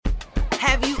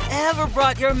Have you ever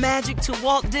brought your magic to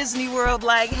Walt Disney World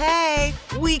like, hey,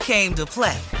 we came to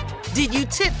play? Did you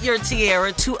tip your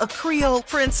tiara to a Creole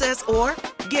princess or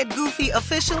get goofy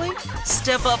officially?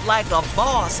 Step up like a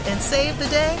boss and save the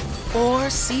day? Or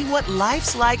see what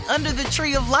life's like under the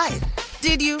tree of life?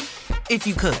 Did you? If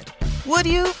you could. Would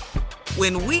you?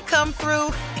 When we come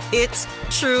through, it's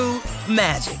true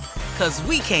magic. 'Cause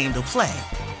we came to play.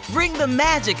 Bring the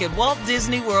magic at Walt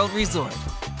Disney World Resort.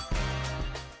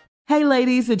 Hey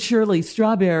ladies, it's Shirley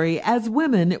Strawberry. As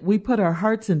women, we put our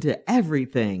hearts into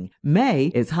everything.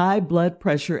 May is High Blood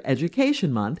Pressure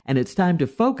Education Month, and it's time to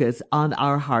focus on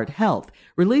our heart health.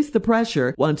 Release the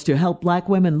Pressure wants to help Black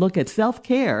women look at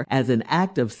self-care as an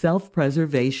act of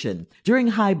self-preservation. During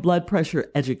High Blood Pressure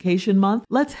Education Month,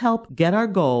 let's help get our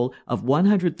goal of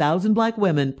 100,000 Black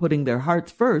women putting their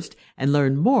hearts first and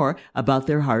learn more about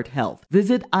their heart health.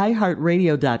 Visit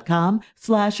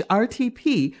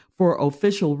iHeartRadio.com/RTP for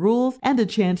official rules and a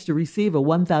chance to receive a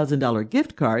 $1,000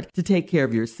 gift card to take care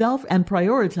of yourself and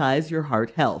prioritize your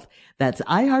heart health. That's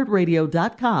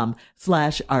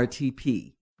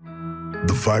iHeartRadio.com/RTP.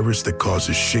 The virus that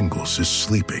causes shingles is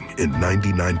sleeping in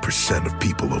 99% of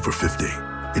people over 50.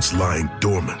 It's lying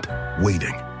dormant,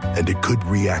 waiting, and it could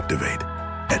reactivate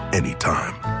at any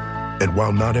time. And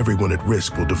while not everyone at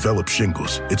risk will develop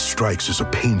shingles, it strikes as a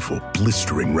painful,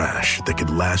 blistering rash that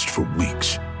can last for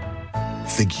weeks.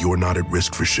 Think you're not at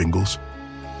risk for shingles?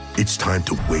 It's time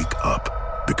to wake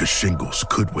up, because shingles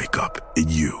could wake up in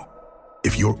you.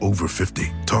 If you're over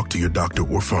 50, talk to your doctor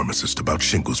or pharmacist about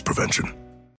shingles prevention.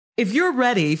 If you're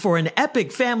ready for an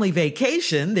epic family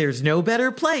vacation, there's no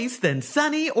better place than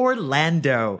sunny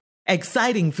Orlando.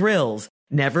 Exciting thrills,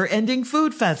 never-ending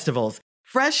food festivals,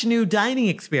 fresh new dining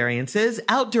experiences,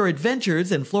 outdoor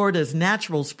adventures in Florida's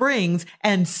natural springs,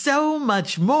 and so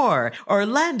much more.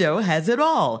 Orlando has it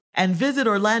all. And Visit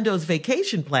Orlando's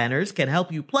vacation planners can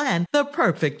help you plan the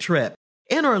perfect trip.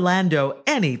 In Orlando,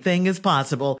 anything is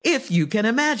possible if you can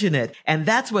imagine it. And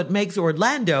that's what makes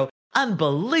Orlando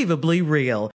unbelievably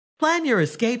real. Plan your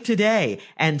escape today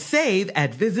and save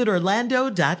at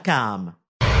visitorlando.com.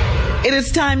 It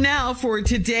is time now for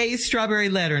today's Strawberry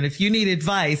Letter. And if you need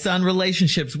advice on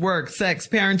relationships, work, sex,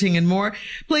 parenting, and more,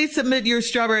 please submit your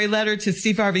Strawberry Letter to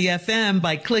Steve Harvey FM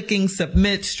by clicking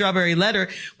Submit Strawberry Letter.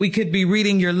 We could be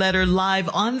reading your letter live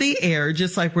on the air,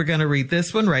 just like we're going to read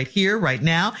this one right here, right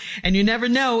now. And you never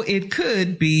know, it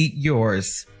could be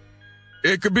yours.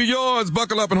 It could be yours.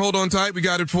 Buckle up and hold on tight. We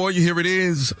got it for you. Here it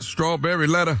is. Strawberry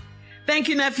Letter. Thank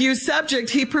you, nephew. Subject,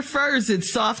 he prefers it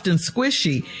soft and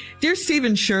squishy. Dear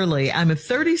Stephen Shirley, I'm a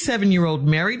 37-year-old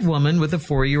married woman with a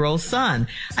 4-year-old son.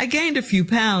 I gained a few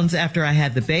pounds after I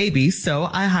had the baby, so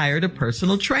I hired a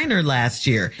personal trainer last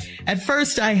year. At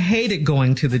first, I hated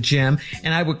going to the gym,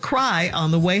 and I would cry on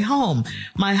the way home.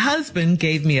 My husband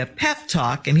gave me a pep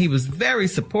talk, and he was very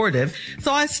supportive,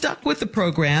 so I stuck with the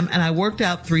program, and I worked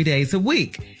out 3 days a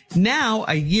week. Now,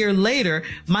 a year later,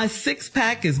 my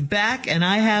six-pack is back and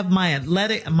I have my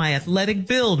athletic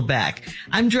build back.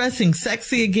 I'm dressing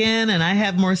sexy again and I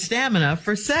have more stamina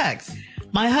for sex.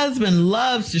 My husband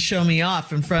loves to show me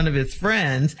off in front of his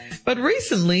friends, but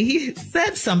recently he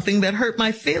said something that hurt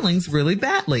my feelings really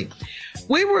badly.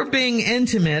 We were being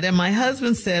intimate and my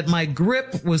husband said my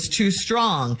grip was too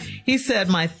strong. He said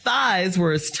my thighs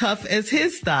were as tough as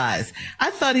his thighs.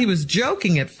 I thought he was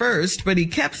joking at first, but he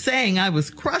kept saying I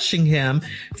was crushing him,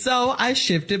 so I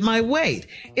shifted my weight.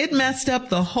 It messed up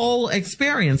the whole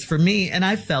experience for me and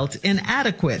I felt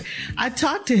inadequate. I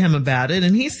talked to him about it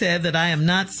and he said that I am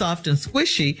not soft and squishy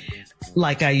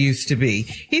like I used to be.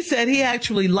 He said he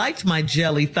actually liked my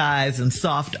jelly thighs and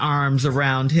soft arms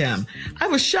around him. I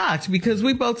was shocked because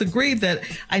we both agreed that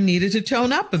I needed to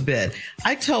tone up a bit.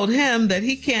 I told him that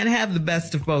he can't have the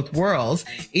best of both worlds.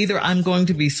 Either I'm going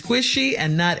to be squishy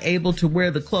and not able to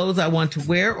wear the clothes I want to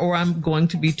wear, or I'm going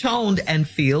to be toned and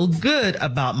feel good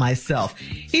about myself.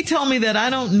 He told me that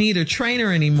I don't need a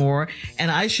trainer anymore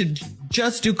and I should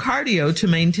just do cardio to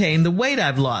maintain the weight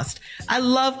I've lost. I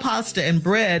love pasta and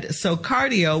bread, so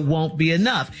cardio won't be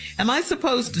enough. Am I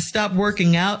supposed to stop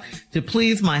working out to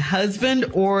please my husband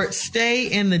or stay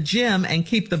in the gym and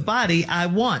keep the body I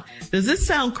want? Does this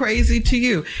sound crazy to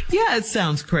you? Yeah, it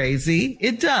sounds crazy.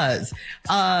 It does.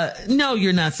 No,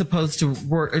 you're not supposed to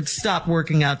stop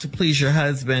working out to please your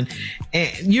husband.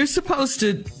 You're supposed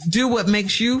to do what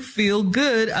makes you feel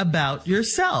good about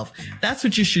yourself. That's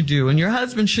what you should do. And your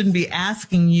husband shouldn't be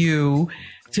asking you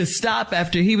to stop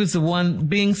after he was the one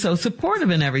being so supportive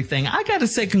and everything. I got to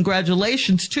say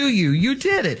congratulations to you. You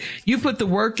did it. You put the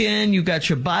work in. You got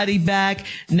your body back.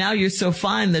 Now you're so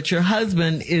fine that your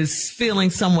husband is feeling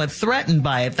somewhat threatened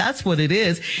by it. That's what it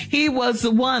is. He was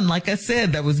the one, like I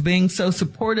said, that was being so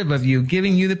supportive of you,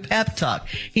 giving you the pep talk.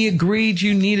 He agreed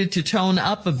you needed to tone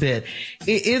up a bit.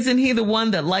 Isn't he the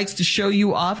one that likes to show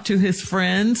you off to his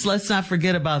friends? Let's not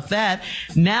forget about that.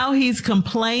 Now he's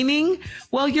complaining.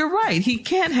 Well, you're right. He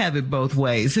can't have it both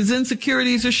ways. His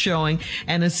insecurities are showing,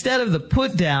 and instead of the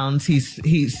put downs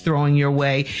he's throwing your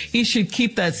way, he should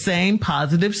keep that same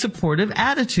positive, supportive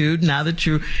attitude now that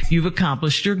you've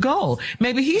accomplished your goal.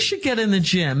 Maybe he should get in the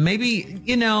gym, maybe,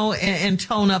 and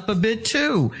tone up a bit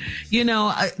too.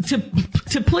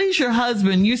 To please your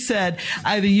husband, you said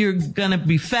either you're going to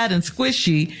be fat and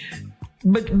squishy,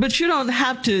 but you don't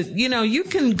have to, you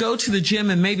can go to the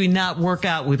gym and maybe not work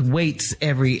out with weights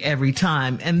every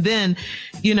time. And then,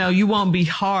 you won't be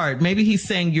hard. Maybe he's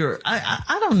saying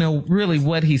I don't know really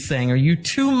what he's saying. Are you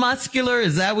too muscular?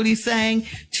 Is that what he's saying?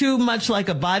 Too much like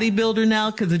a bodybuilder now?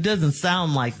 Cause it doesn't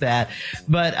sound like that.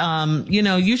 But,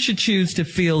 you should choose to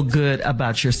feel good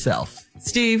about yourself.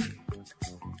 Steve?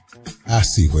 I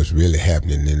see what's really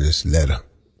happening in this letter.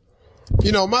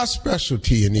 My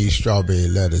specialty in these strawberry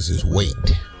letters is weight.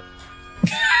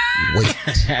 Weight.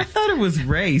 I thought it was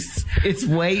race. It's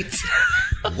weight.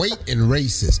 Weight and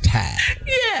race is tied.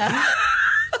 Yeah.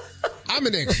 I'm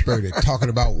an expert at talking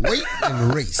about weight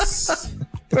and race.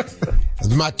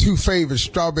 Those are my two favorite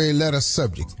strawberry letter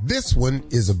subjects. This one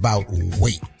is about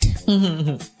weight.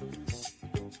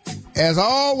 As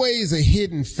always, a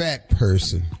hidden fat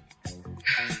person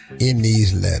in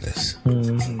these letters.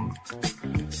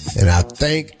 And I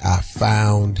think I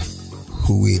found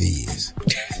who it is.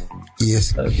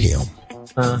 It's him.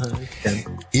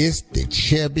 It's the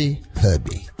chubby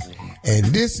hubby. And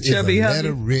this is a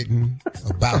letter written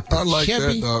about the I like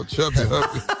chubby that, dog. Chubby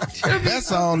hubby.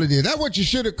 That's all it is. That's what you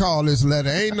should have called this letter.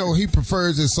 Ain't no he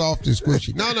prefers it soft and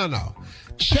squishy. No.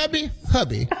 Chubby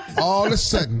hubby all of a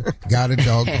sudden got a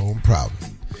doggone problem.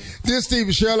 This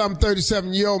Stephen Shirley, I'm a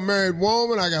 37-year-old married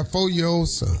woman. I got a 4-year-old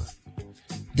son.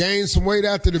 Gained some weight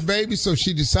after the baby, so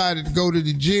she decided to go to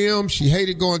the gym. She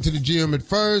hated going to the gym at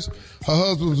first. Her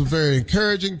husband was very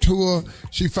encouraging to her.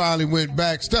 She finally went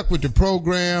back, stuck with the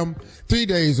program 3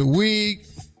 days a week.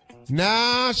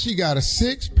 Now she got a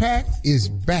six-pack, is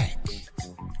back.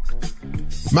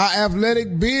 My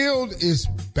athletic build is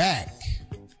back.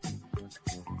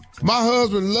 My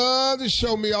husband loved to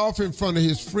show me off in front of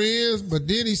his friends, but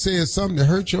then he said something that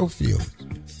hurt your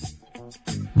feelings.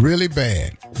 Really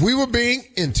bad. We were being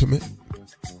intimate,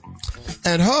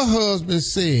 and her husband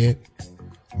said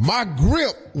my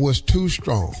grip was too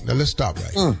strong. Now let's stop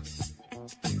right here.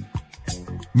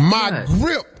 My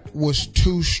grip was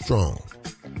too strong.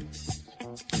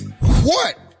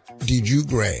 What did you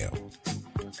grab?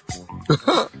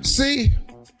 See,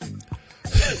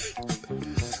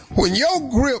 when your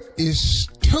grip is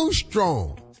too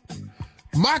strong,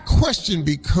 my question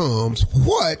becomes,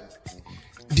 what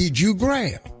did you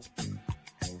grab?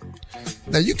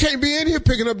 Now, you can't be in here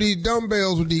picking up these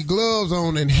dumbbells with these gloves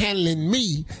on and handling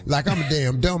me like I'm a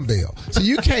damn dumbbell. So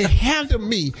you can't handle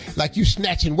me like you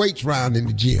snatching weights around in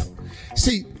the gym.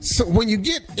 See, so when you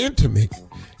get intimate,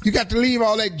 you got to leave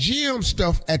all that gym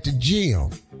stuff at the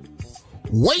gym.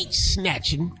 Weight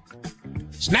snatching,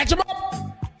 snatch them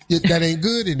up. That ain't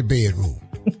good in the bedroom.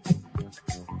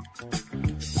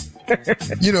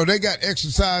 They got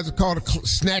exercises called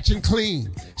snatch and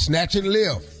clean, snatch and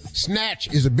lift. Snatch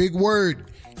is a big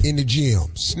word in the gym.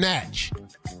 Snatch.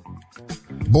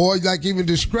 Boy, like even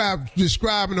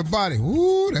describing a body.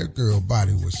 Ooh, that girl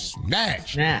body was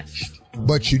snatched.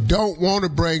 But you don't want to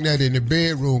bring that in the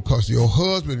bedroom because your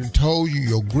husband had told you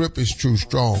your grip is too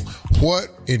strong. What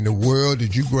in the world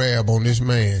did you grab on this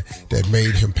man that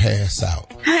made him pass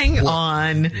out? Hang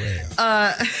on.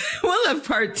 We'll have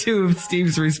part 2 of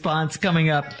Steve's response coming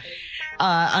up.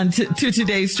 To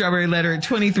today's Strawberry Letter at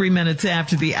 23 minutes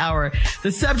after the hour.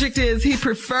 The subject is he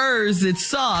prefers it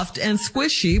soft and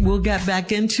squishy. We'll get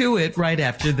back into it right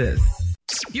after this.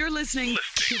 You're listening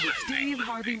to the Steve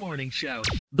Harvey Morning Show.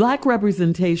 Black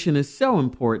representation is so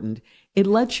important. It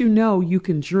lets you know you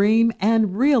can dream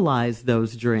and realize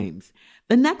those dreams.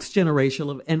 The next generation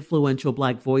of influential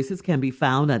Black voices can be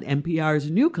found on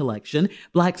NPR's new collection,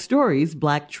 Black Stories,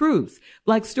 Black Truths.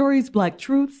 Black Stories, Black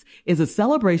Truths is a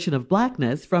celebration of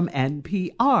Blackness from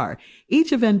NPR.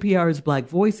 Each of NPR's Black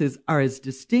voices are as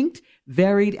distinct,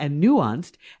 varied and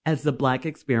nuanced as the Black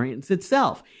experience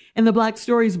itself. In the Black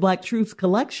Stories, Black Truths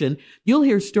collection, you'll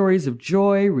hear stories of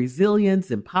joy, resilience,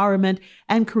 empowerment,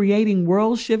 and creating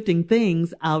world-shifting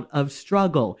things out of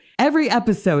struggle. Every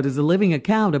episode is a living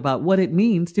account about what it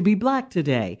means to be Black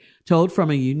today, told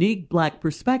from a unique Black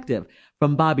perspective.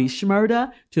 From Bobby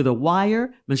Shmurda to The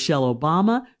Wire, Michelle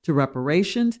Obama to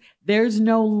reparations, there's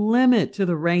no limit to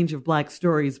the range of Black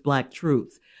stories, Black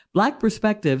truths. Black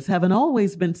perspectives haven't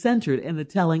always been centered in the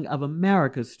telling of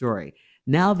America's story.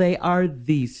 Now they are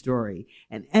the story.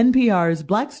 In NPR's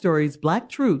Black Stories, Black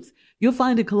Truths, you'll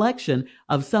find a collection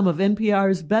of some of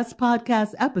NPR's best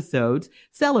podcast episodes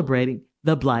celebrating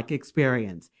the Black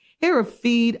experience. Hear a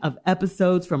feed of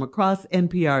episodes from across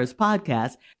NPR's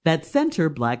podcasts that center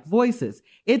Black voices.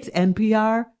 It's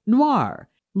NPR Noir.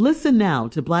 Listen now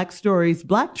to Black Stories,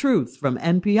 Black Truths from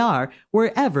NPR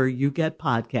wherever you get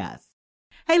podcasts.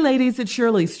 Hey ladies, it's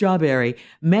Shirley Strawberry.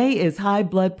 May is High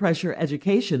Blood Pressure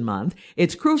Education Month.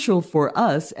 It's crucial for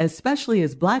us, especially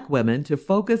as Black women, to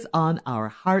focus on our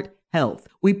heart health.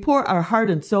 We pour our heart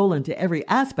and soul into every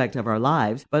aspect of our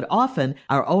lives, but often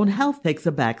our own health takes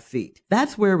a back seat.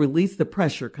 That's where Release the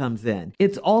Pressure comes in.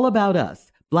 It's all about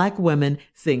us. Black women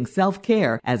seeing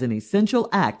self-care as an essential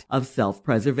act of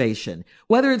self-preservation.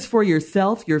 Whether it's for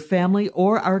yourself, your family,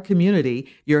 or our community,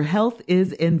 your health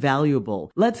is invaluable.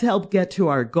 Let's help get to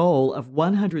our goal of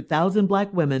 100,000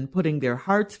 Black women putting their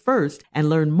hearts first and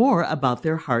learn more about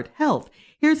their heart health.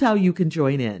 Here's how you can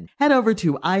join in. Head over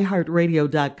to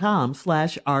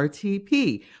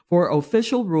iHeartRadio.com/RTP for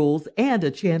official rules and a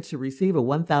chance to receive a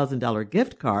 $1,000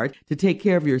 gift card to take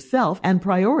care of yourself and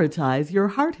prioritize your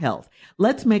heart health.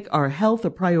 Let's make our health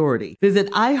a priority. Visit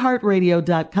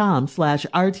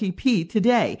iHeartRadio.com/RTP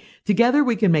today. Together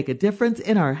we can make a difference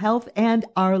in our health and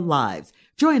our lives.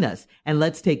 Join us and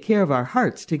let's take care of our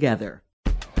hearts together.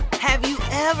 Have you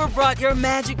ever brought your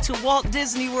magic to Walt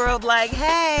Disney World like,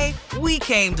 hey, we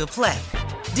came to play?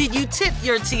 Did you tip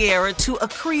your tiara to a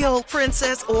Creole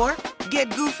princess or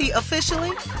get goofy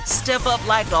officially? Step up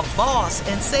like a boss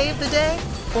and save the day?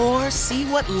 Or see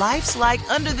what life's like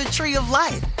under the tree of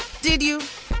life? Did you?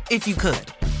 If you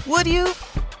could. Would you?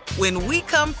 When we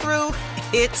come through,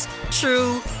 it's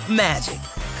true magic.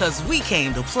 'Cause we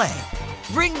came to play.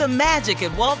 Bring the magic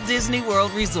at Walt Disney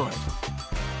World Resort.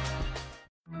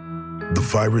 The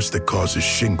virus that causes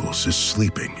shingles is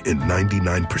sleeping in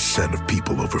 99% of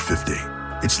people over 50.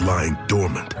 It's lying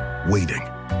dormant, waiting,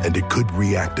 and it could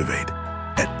reactivate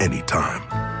at any time.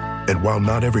 And while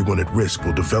not everyone at risk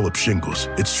will develop shingles,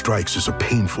 it strikes as a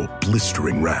painful,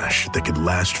 blistering rash that can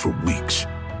last for weeks.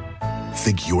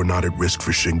 Think you're not at risk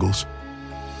for shingles?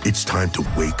 It's time to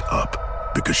wake up,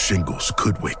 because shingles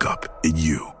could wake up in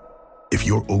you. If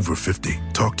you're over 50,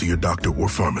 talk to your doctor or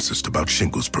pharmacist about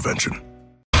shingles prevention.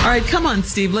 All right, come on,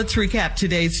 Steve. Let's recap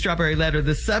today's Strawberry Letter.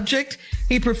 The subject,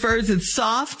 he prefers it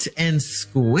soft and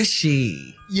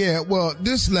squishy. Yeah, well,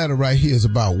 this letter right here is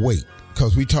about weight,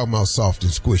 because we talking about soft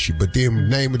and squishy, but the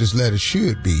name of this letter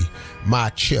should be My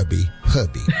Chubby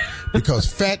Hubby, because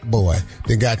Fat Boy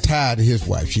then got tired of his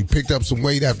wife. She picked up some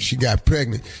weight after she got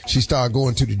pregnant. She started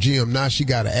going to the gym. Now she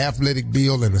got an athletic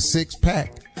build and a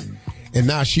six-pack. And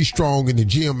now she's strong in the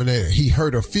gym, and he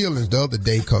hurt her feelings the other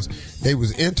day because they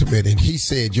was intimate, and he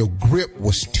said your grip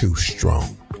was too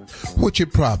strong, which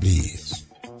it probably is.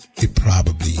 It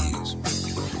probably is.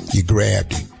 You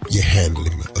grabbed him. You handled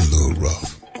him a little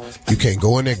rough. You can't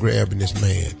go in there grabbing this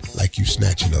man like you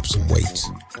snatching up some weights.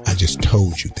 I just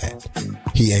told you that.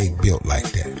 He ain't built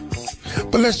like that.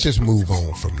 But let's just move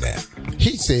on from that.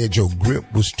 He said your grip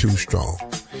was too strong.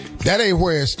 That ain't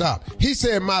where it stopped. He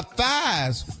said my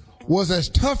thighs was as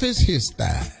tough as his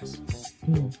thighs.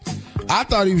 I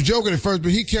thought he was joking at first,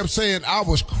 but he kept saying I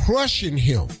was crushing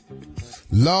him.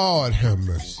 Lord have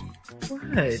mercy.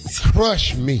 What?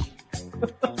 Crush me.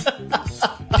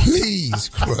 Please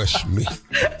crush me.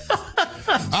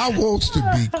 I want to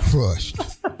be crushed.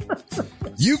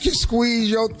 You can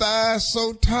squeeze your thighs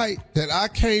so tight that I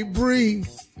can't breathe.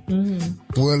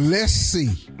 Well, let's see.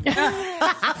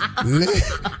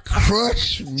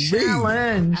 Crush me.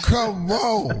 Challenge. Come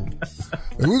on.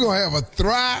 We're gonna have a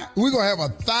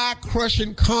thigh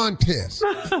crushing contest.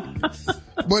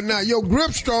 But now your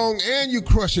grip strong and you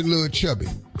crushing little Chubby.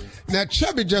 Now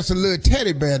Chubby just a little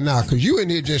teddy bear now, cause you in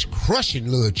here just crushing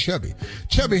little Chubby.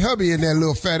 Chubby hubby and that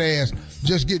little fat ass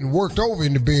just getting worked over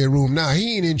in the bedroom now.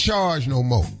 He ain't in charge no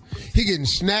more. He getting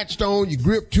snatched on. Your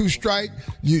grip too straight.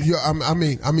 Your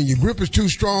grip is too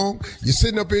strong. You're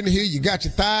sitting up in here. You got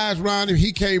your thighs around him.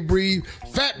 He can't breathe.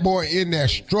 Fat boy in there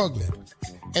struggling.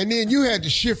 And then you had to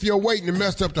shift your weight and it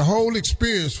messed up the whole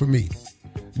experience for me.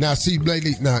 Now, see,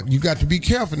 Blakely, now you got to be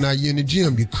careful now you're in the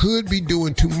gym. You could be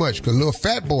doing too much because little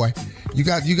fat boy, you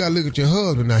got to look at your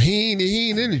husband. Now, he ain't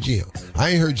in the gym. I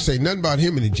ain't heard you say nothing about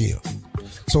him in the gym.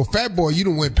 So, fat boy, you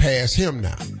done went past him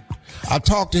now. I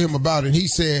talked to him about it, and he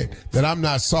said that I'm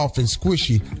not soft and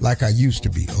squishy like I used to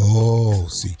be. Oh,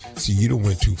 see, you done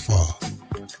went too far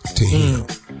to him.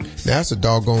 Now, that's a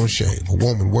doggone shame. A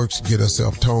woman works to get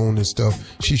herself toned and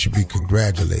stuff. She should be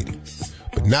congratulated.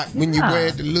 But not when you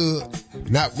married the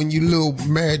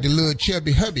little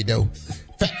chubby hubby, though.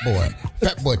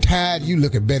 Fat boy tired, you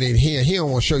looking better in here. He don't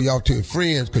want to show you off to his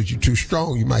friends because you're too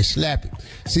strong. You might slap him.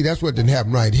 See, that's what didn't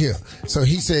happen right here. So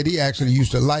he said he actually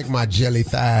used to like my jelly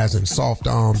thighs and soft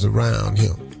arms around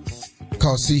him.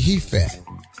 Because, see, he fat.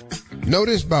 Know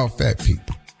this about fat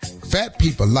people. Fat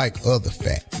people like other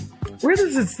fat. Where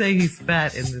does it say he's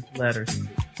fat in this letter?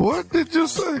 What did you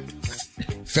say?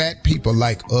 Fat people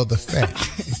like other fat.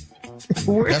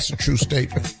 That's a true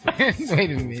statement.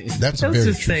 Wait a minute. That's a very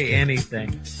true just say statement.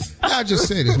 anything. I just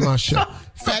said it's my show.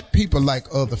 Fat people like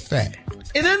other fat.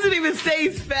 It doesn't even say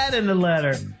he's fat in the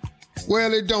letter.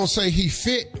 Well, it don't say he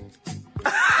fit.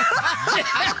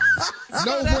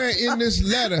 Nowhere in this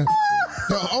letter,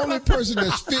 the only person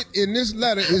that's fit in this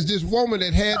letter is this woman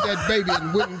that had that baby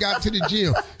and went and got to the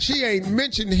gym. She ain't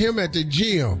mentioned him at the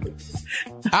gym.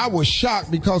 I was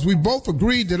shocked because we both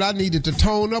agreed that I needed to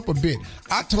tone up a bit.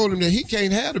 I told him that he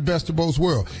can't have the best of both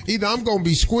worlds. Either I'm going to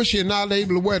be squishy and not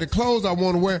able to wear the clothes I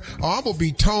want to wear, or I'm going to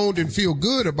be toned and feel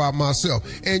good about myself.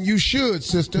 And you should,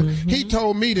 sister. Mm-hmm. He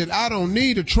told me that I don't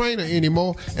need a trainer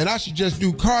anymore and I should just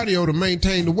do cardio to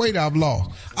maintain the weight I've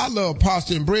lost. I love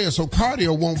pasta and bread, so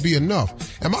cardio won't be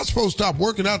enough. Am I supposed to stop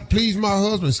working out to please my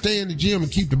husband, stay in the gym,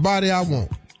 and keep the body I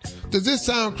want? Does this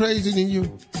sound crazy to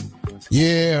you?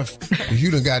 Yeah, if you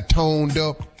done got toned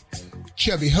up,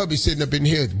 chubby hubby sitting up in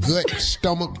here, gut,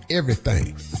 stomach,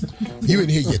 everything. You in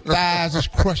here, your thighs is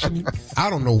crushing you. I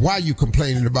don't know why you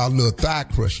complaining about little thigh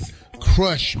crushing.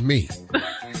 Crush me.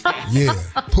 Yeah,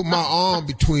 put my arm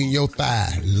between your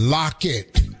thigh. Lock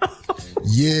it.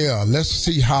 Yeah, let's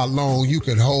see how long you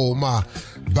can hold my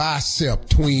bicep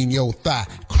between your thigh.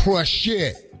 Crush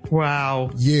it.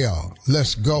 Wow. Yeah,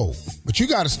 let's go. But you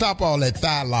got to stop all that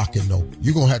thigh locking, though.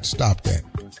 You're going to have to stop that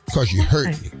because you hurt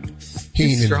me.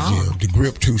 He ain't in the gym. The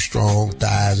grip too strong.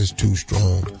 Thighs is too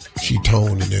strong. She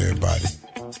toning everybody.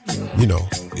 You know,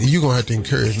 you're going to have to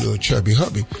encourage little chubby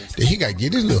hubby that he got to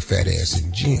get his little fat ass in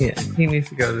the gym. Yeah, he needs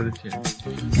to go to the gym.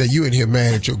 Now, you in here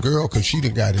mad at your girl because she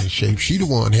done got in shape. She the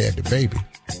one had the baby.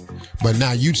 But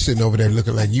now you sitting over there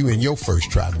looking like you in your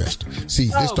first trimester. See,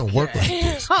 this don't work like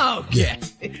this. Okay.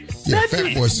 Yeah,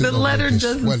 fat boy sitting the over letter there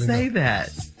doesn't say up.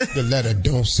 that. The letter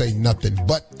don't say nothing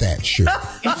but that, Shirley.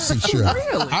 See, Shirley,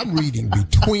 really? I'm reading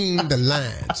between the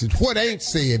lines. It's what ain't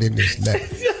said in this letter.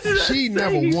 She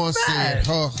never once said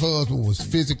her husband was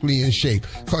physically in shape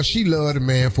because she loved a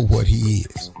man for what he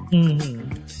is.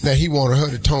 Mm-hmm. Now, he wanted her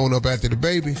to tone up after the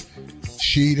baby.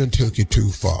 She done took it too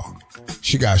far.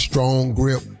 She got a strong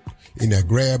grip in that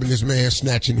grabbing this man,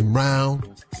 snatching him round.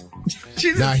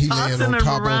 She's now he laying on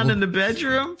top around in the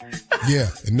bedroom. Yeah,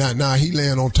 and now he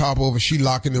laying on top of her. She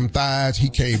locking them thighs. He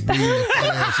can't breathe.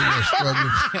 Struggling.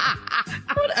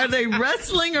 What, are they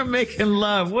wrestling or making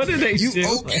love? What are they doing? You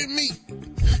oaking me.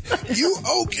 You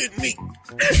oaking me.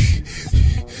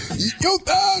 Your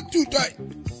thighs too tight.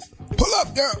 Pull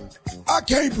up, girl. I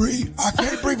can't breathe.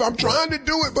 I'm trying to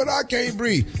do it, but I can't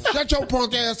breathe. Shut your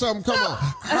punk ass up and come on.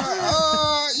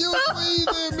 You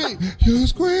squeezing me. You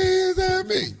squeezing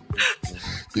me.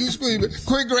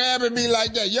 Quit grabbing me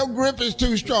like that. Your grip is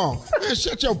too strong. Man,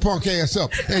 shut your punk ass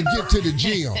up and get to the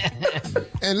gym.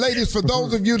 And ladies, for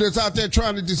those of you that's out there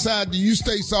trying to decide, do you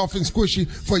stay soft and squishy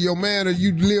for your man or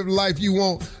you live the life you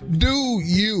want? Do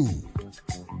you.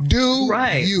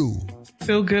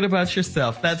 Feel good about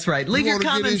yourself. That's right. Leave your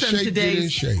comments on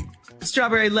today's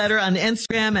Strawberry Letter on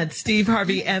Instagram at Steve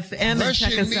Harvey FM and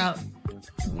check us out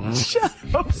on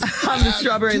the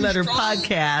Strawberry Letter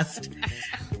podcast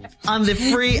on the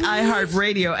free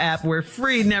iHeartRadio app where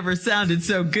free never sounded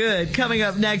so good. Coming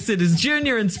up next, it is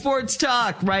Junior and Sports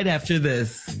Talk right after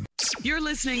this. You're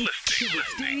listening to the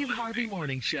Steve Harvey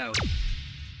Morning Show.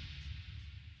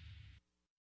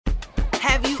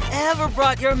 Have you ever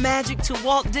brought your magic to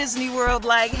Walt Disney World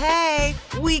like, hey,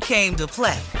 we came to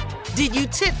play? Did you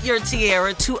tip your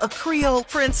tiara to a Creole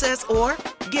princess or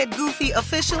get goofy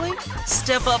officially?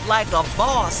 Step up like a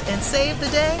boss and save the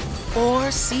day?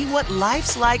 Or see what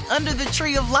life's like under the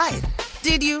tree of life?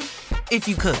 Did you? If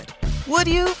you could. Would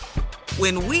you?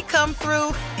 When we come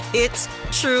through, it's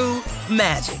true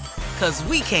magic. 'Cause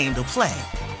we came to play.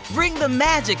 Bring the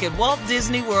magic at Walt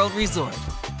Disney World Resort.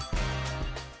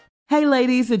 Hey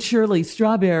ladies, it's Shirley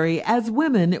Strawberry. As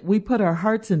women, we put our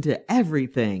hearts into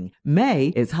everything.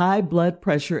 May is High Blood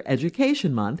Pressure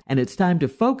Education Month, and it's time to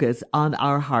focus on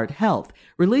our heart health.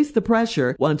 Release the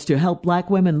Pressure wants to help Black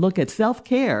women look at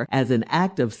self-care as an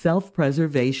act of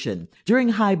self-preservation. During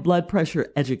High Blood Pressure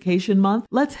Education Month,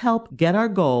 let's help get our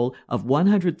goal of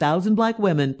 100,000 Black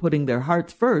women putting their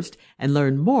hearts first and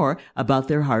learn more about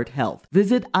their heart health.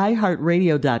 Visit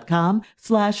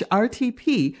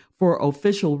iHeartRadio.com/RTP for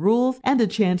official rules and a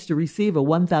chance to receive a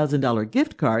 $1,000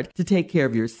 gift card to take care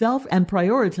of yourself and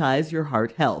prioritize your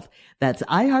heart health. That's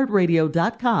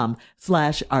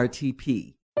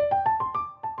iHeartRadio.com/RTP.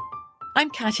 I'm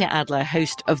Katya Adler,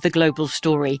 host of The Global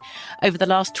Story. Over the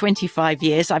last 25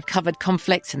 years, I've covered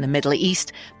conflicts in the Middle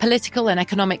East, political and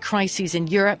economic crises in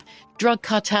Europe, drug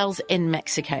cartels in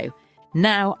Mexico.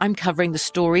 Now I'm covering the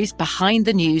stories behind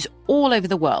the news all over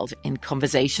the world in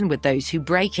conversation with those who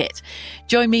break it.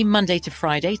 Join me Monday to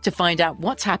Friday to find out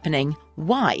what's happening,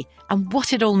 why, and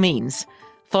what it all means.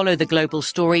 Follow The Global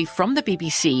Story from the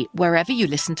BBC wherever you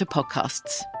listen to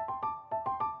podcasts.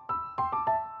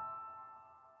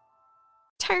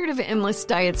 Tired of endless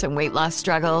diets and weight loss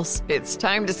struggles? It's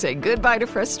time to say goodbye to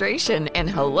frustration and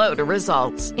hello to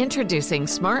results. Introducing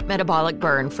Smart Metabolic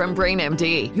Burn from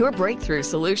BrainMD, your breakthrough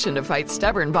solution to fight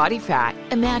stubborn body fat.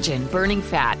 Imagine burning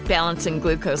fat, balancing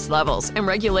glucose levels, and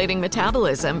regulating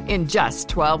metabolism in just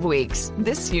 12 weeks.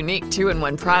 This unique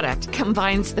 2-in-1 product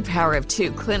combines the power of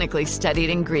 2 clinically studied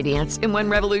ingredients in one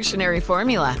revolutionary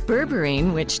formula.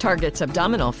 Berberine, which targets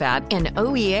abdominal fat, and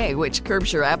OEA, which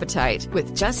curbs your appetite.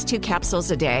 With just 2 capsules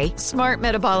a day, Smart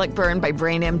Metabolic Burn by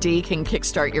BrainMD can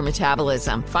kickstart your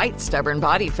metabolism, fight stubborn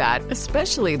body fat,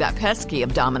 especially that pesky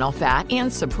abdominal fat,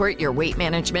 and support your weight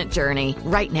management journey.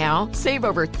 Right now, save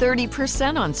over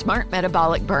 30% on Smart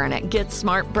Metabolic Burn at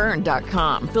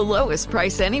GetSmartBurn.com. The lowest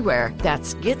price anywhere.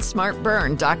 That's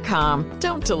GetSmartBurn.com.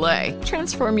 Don't delay.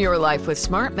 Transform your life with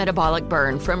Smart Metabolic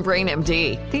Burn from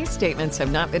BrainMD. These statements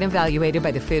have not been evaluated by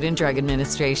the Food and Drug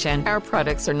Administration. Our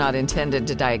products are not intended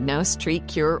to diagnose, treat,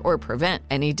 cure, or prevent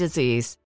any disease.